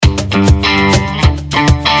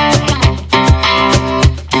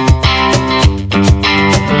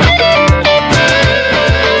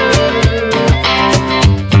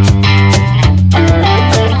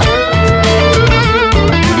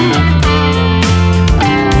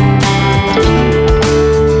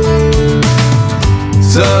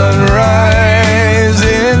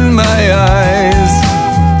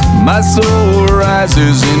soul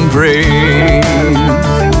rises in praise.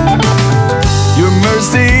 Your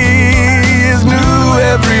mercy is new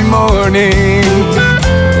every morning,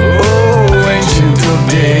 oh Ancient of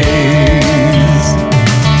Days.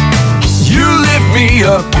 You lift me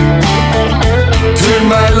up, turn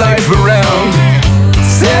my life around,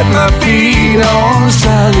 set my feet on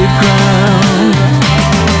solid ground.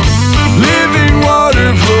 Living water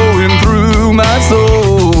flowing through my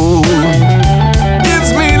soul,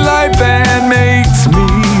 gives me life and makes me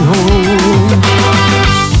whole.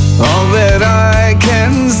 All that I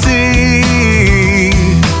can see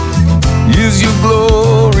is your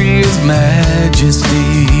glorious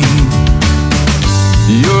majesty.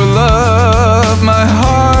 Your love my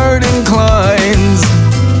heart inclines,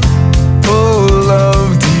 oh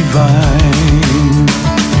love divine.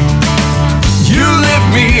 You lift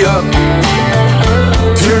me up,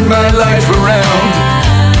 turn my life around,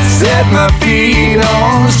 set my feet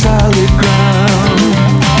on solid ground.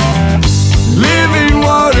 Living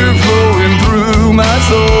water flowing through my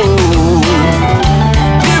soul,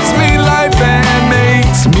 gives me life and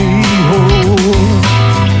makes me whole.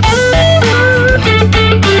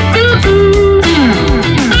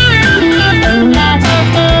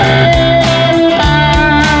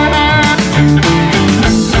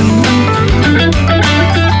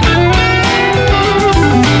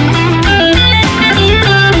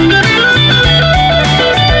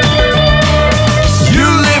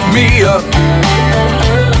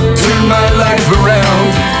 Turn my life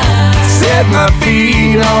around, set my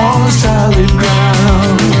feet on solid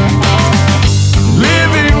ground.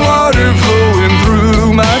 Living water flowing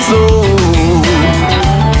through my soul,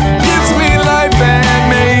 gives me life and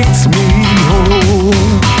makes me whole.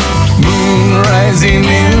 Moon rising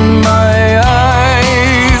in my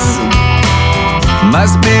eyes, my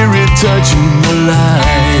spirit touching the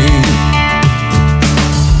light.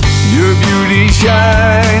 Your beauty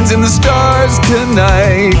shines in the stars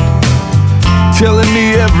tonight, telling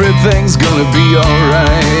me everything's gonna be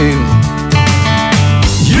alright.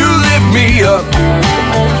 You lift me up,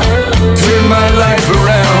 turn my life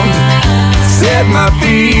around, set my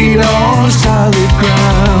feet on solid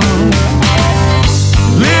ground.